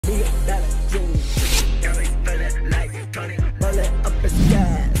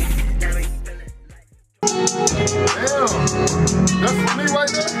That's for me right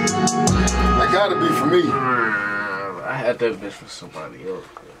there? That gotta be for me. I had that bitch for somebody else,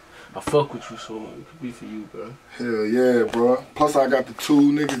 bro. I fuck with you, so it could be for you, bro. Hell yeah, bro. Plus, I got the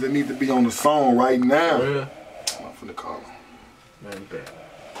 2 niggas that need to be on the song right now. Yeah. I'm finna call them. Man, bet.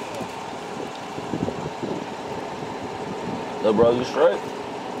 Look, bro, you straight?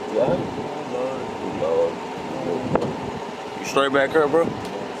 Yeah. You straight back here, bro?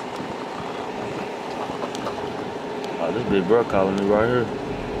 Oh, this big bro calling me right here.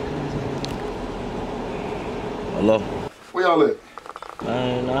 Hello? Where y'all at?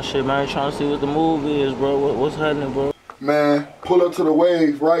 Man, nah shit, man. Trying to see what the move is, bro. What's happening, bro? Man, pull up to the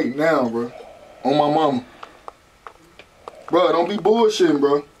wave right now, bro. On my mama. Bro, don't be bullshitting,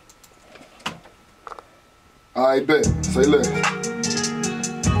 bro. Alright, bet. Say less. Let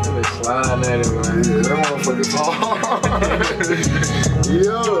me slide at it, man. Yeah, that motherfucker's hard.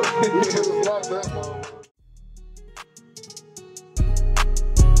 Yeah, we finna block that motherfucker.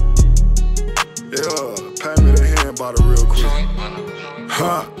 Yeah, pass me the hand bottle real quick.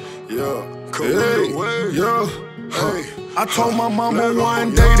 Huh, yeah. Hey, yeah, hey. I told my mama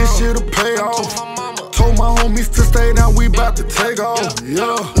one day this shit'll pay off. Told my homies to stay down, we bout to take off.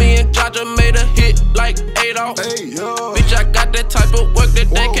 Yeah. Me and Jacq made a hit like 8 off. Hey, yeah. Bitch, I got that type of work that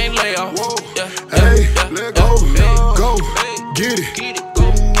they can't lay off. Yeah, hey, let go, go, get it.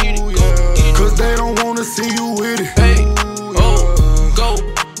 Cause they don't wanna see you with it. Hey, oh, go,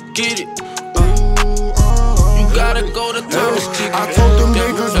 get it. Gotta go to Thomas Chicken. I told them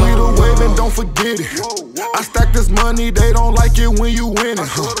niggas we the wave and don't forget it. I stack this money, they don't like it when you win it.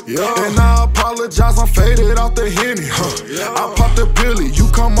 And I apologize, I'm faded off the Henny. I popped the Billy, you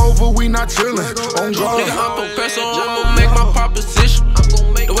come over, we not chillin'. On guard. Nigga, I'm professor, I'ma make my proposition.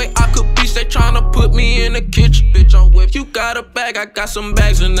 The way I could be, they tryna put me in the kitchen. Bitch, I'm whipped. You got a bag, I got some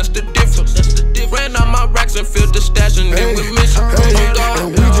bags, and that's the difference. Ran out my racks and filled the stash, and then we missing.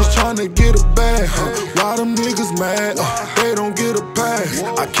 And we just tryna get a bag. Why them niggas mad? They don't get a pass.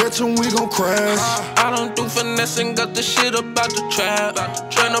 I catch them, we gon' crash. I don't do finessing, got the shit about the trap.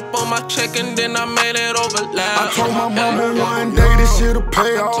 Turn up on my check and then I made it overlap. I told my mama one day this shit'll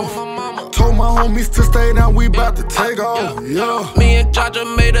pay off. Told my homies to stay down, we bout to take off. Yeah. Me and Jacq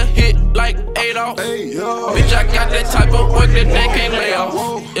made a hit like 8 off. Hey, yeah. Bitch, I got that type of work that they can't lay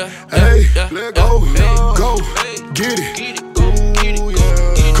off. Yeah, hey, let go, go, get it.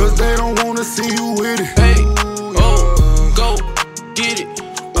 Cause they don't wanna see you with it. Hey, oh, go, get it.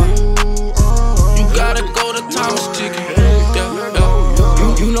 You gotta go to Thomas Chicken.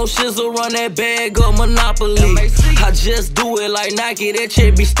 You know Shizz will run that bag of Monopoly. I just do it like Nike, that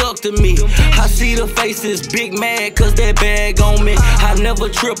shit be stuck to me. I see the faces big mad cause that bag on me. I never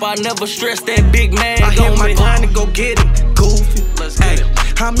trip, I never stress that big mag on me. I hit my grind and go get it, goofy. Ay,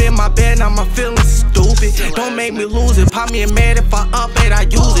 I'm in my bed, now my feelings stupid. Don't make me lose it, pop me a mad if I up it, I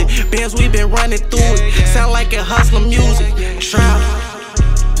use it. Bands we been running through it, sound like a hustler music. Trap.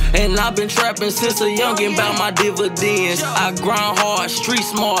 And I've been trapping since a youngin' bout my dividends. I grind hard, street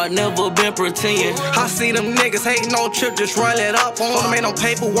smart, never been pretend. I see them niggas hating on trip, just run it up on them. Ain't no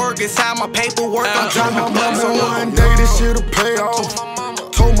paperwork inside my paperwork. I'm Told my trying to mama one day this shit'll pay off.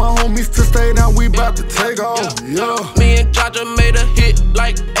 Told my homies to stay down, we bout to take off. Yeah. Me and Jacq made a hit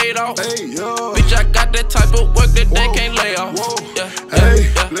like 8 off. Hey, yeah. Bitch, I got that type of work that they can't lay off. Yeah, hey,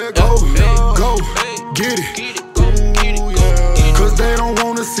 let go, go, get it.